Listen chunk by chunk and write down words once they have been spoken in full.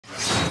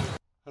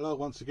Hello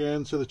once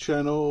again to the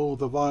channel,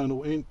 the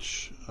Vinyl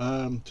Inch.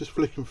 Just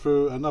flicking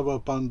through another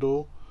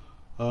bundle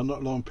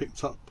not long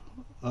picked up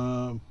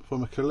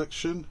from a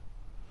collection.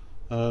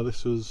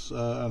 This was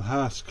a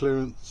house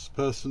clearance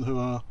person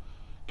who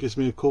gives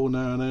me a call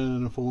now and then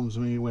and informs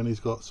me when he's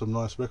got some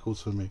nice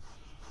records for me.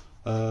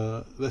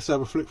 Let's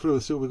have a flick through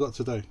and see what we got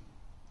today.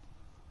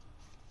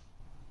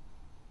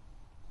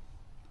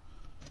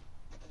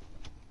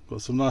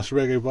 Got some nice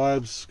reggae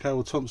vibes,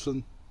 Carol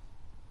Thompson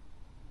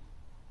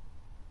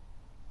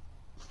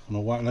on a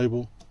white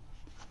label.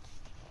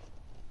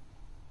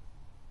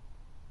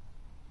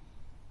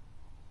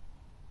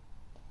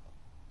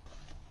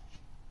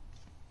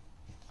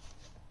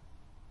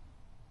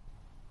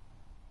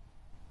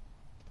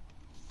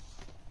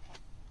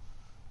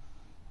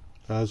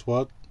 As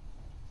what?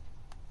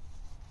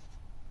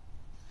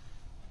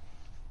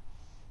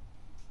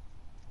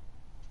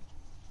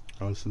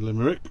 Alison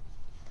Limerick.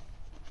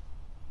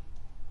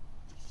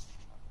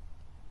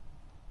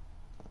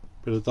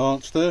 Bit of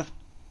dance there.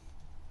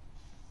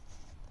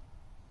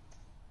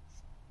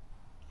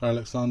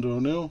 Alexander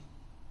O'Neill.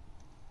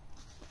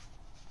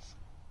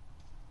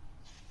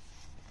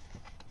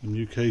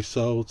 And UK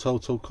Soul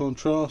Total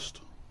Contrast.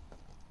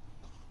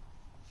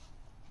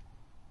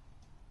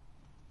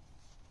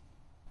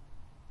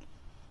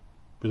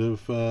 Bit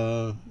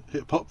of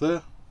hip hop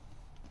there.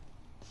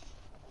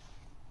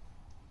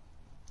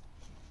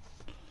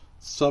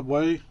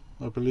 Subway,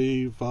 I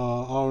believe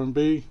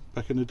R&B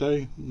back in the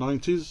day,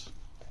 90s.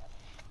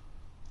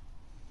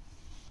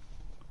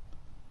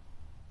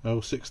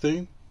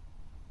 L16.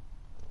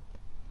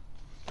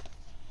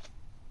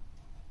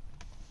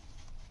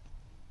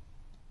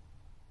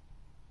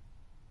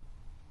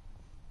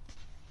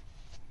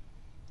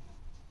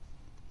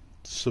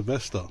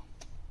 Sylvester.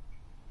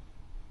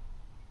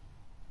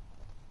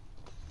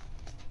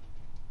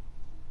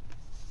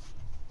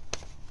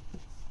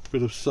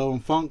 Bit of soul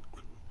and funk,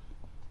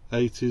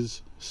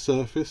 80s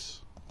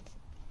Surface.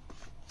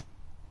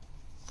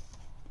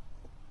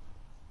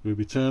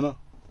 Ruby Turner.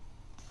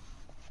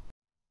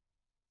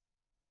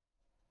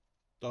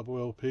 Double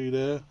LP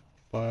there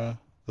by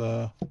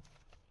the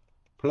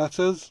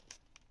Platters.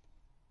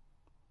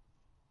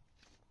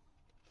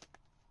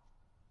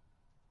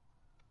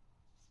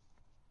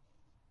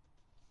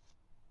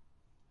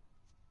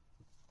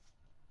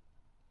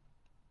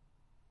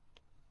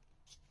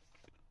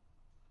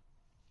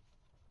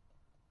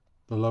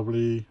 The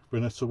lovely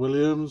Vanessa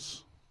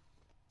Williams,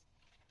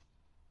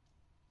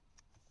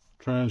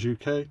 Trans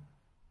UK,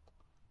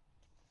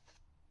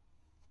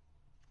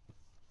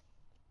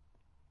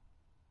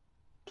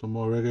 some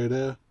more reggae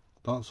there,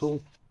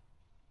 dancehall,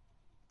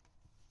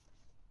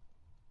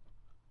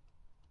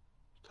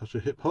 touch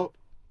of hip hop.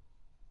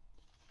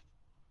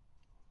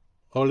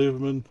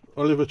 Oliver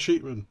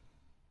Cheatman,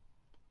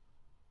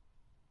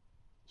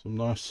 some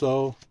nice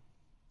soul.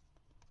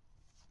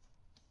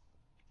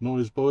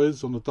 Noise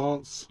Boys on the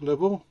dance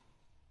level.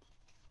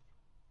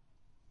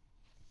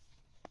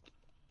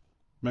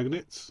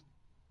 Magnets.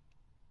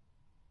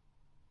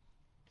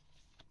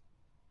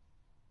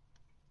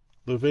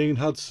 Levine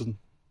Hudson.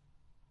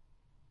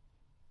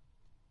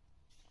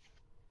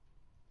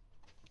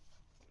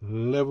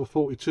 Level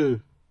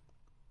 42.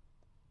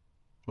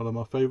 One of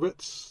my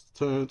favourites.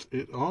 Turned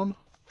it on.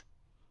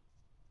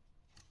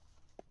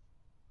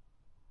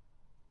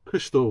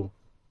 Crystal.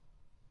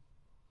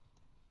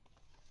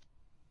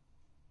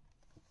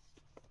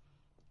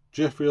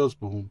 Jeffrey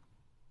Osborne.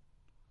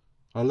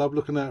 I love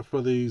looking out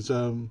for these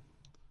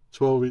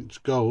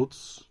 12-inch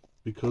golds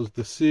because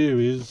the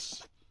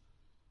series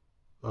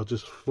are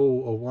just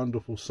full of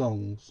wonderful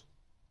songs.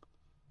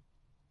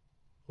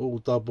 All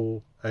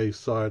double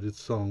A-sided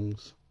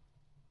songs.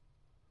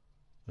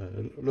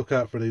 Look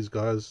out for these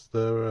guys.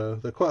 They're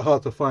quite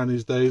hard to find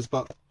these days,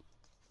 but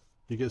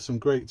you get some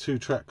great 2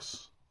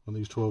 tracks on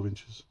these 12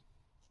 inches.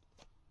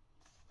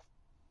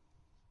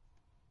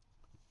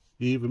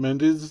 Eva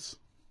Mendes.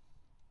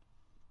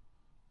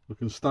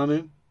 Looking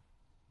stunning.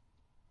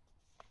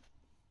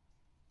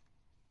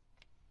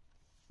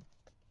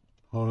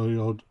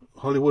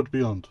 Hollywood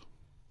Beyond.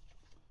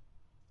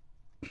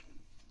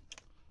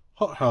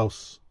 Hot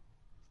House.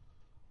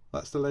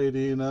 That's the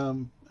lady in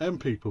M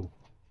People.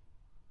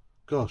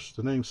 Gosh,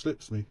 the name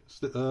slips me.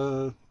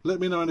 Let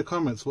me know in the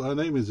comments what her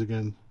name is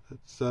again.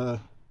 It's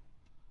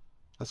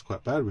that's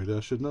quite bad really, I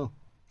should know.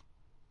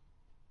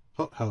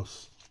 Hot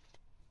House.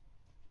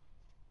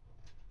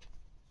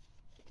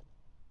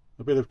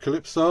 A bit of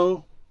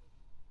Calypso.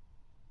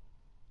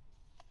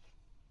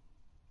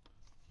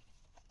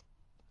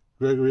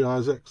 Gregory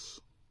Isaacs.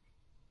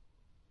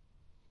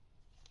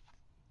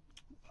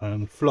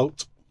 And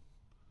Float.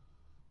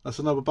 That's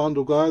another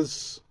bundle,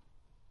 guys.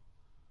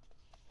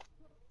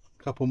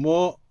 A couple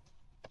more.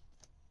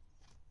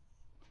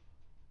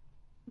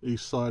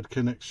 East Side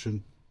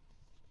Connection.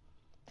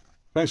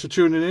 Thanks for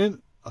tuning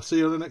in. I'll see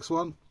you on the next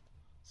one.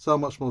 So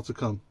much more to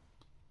come.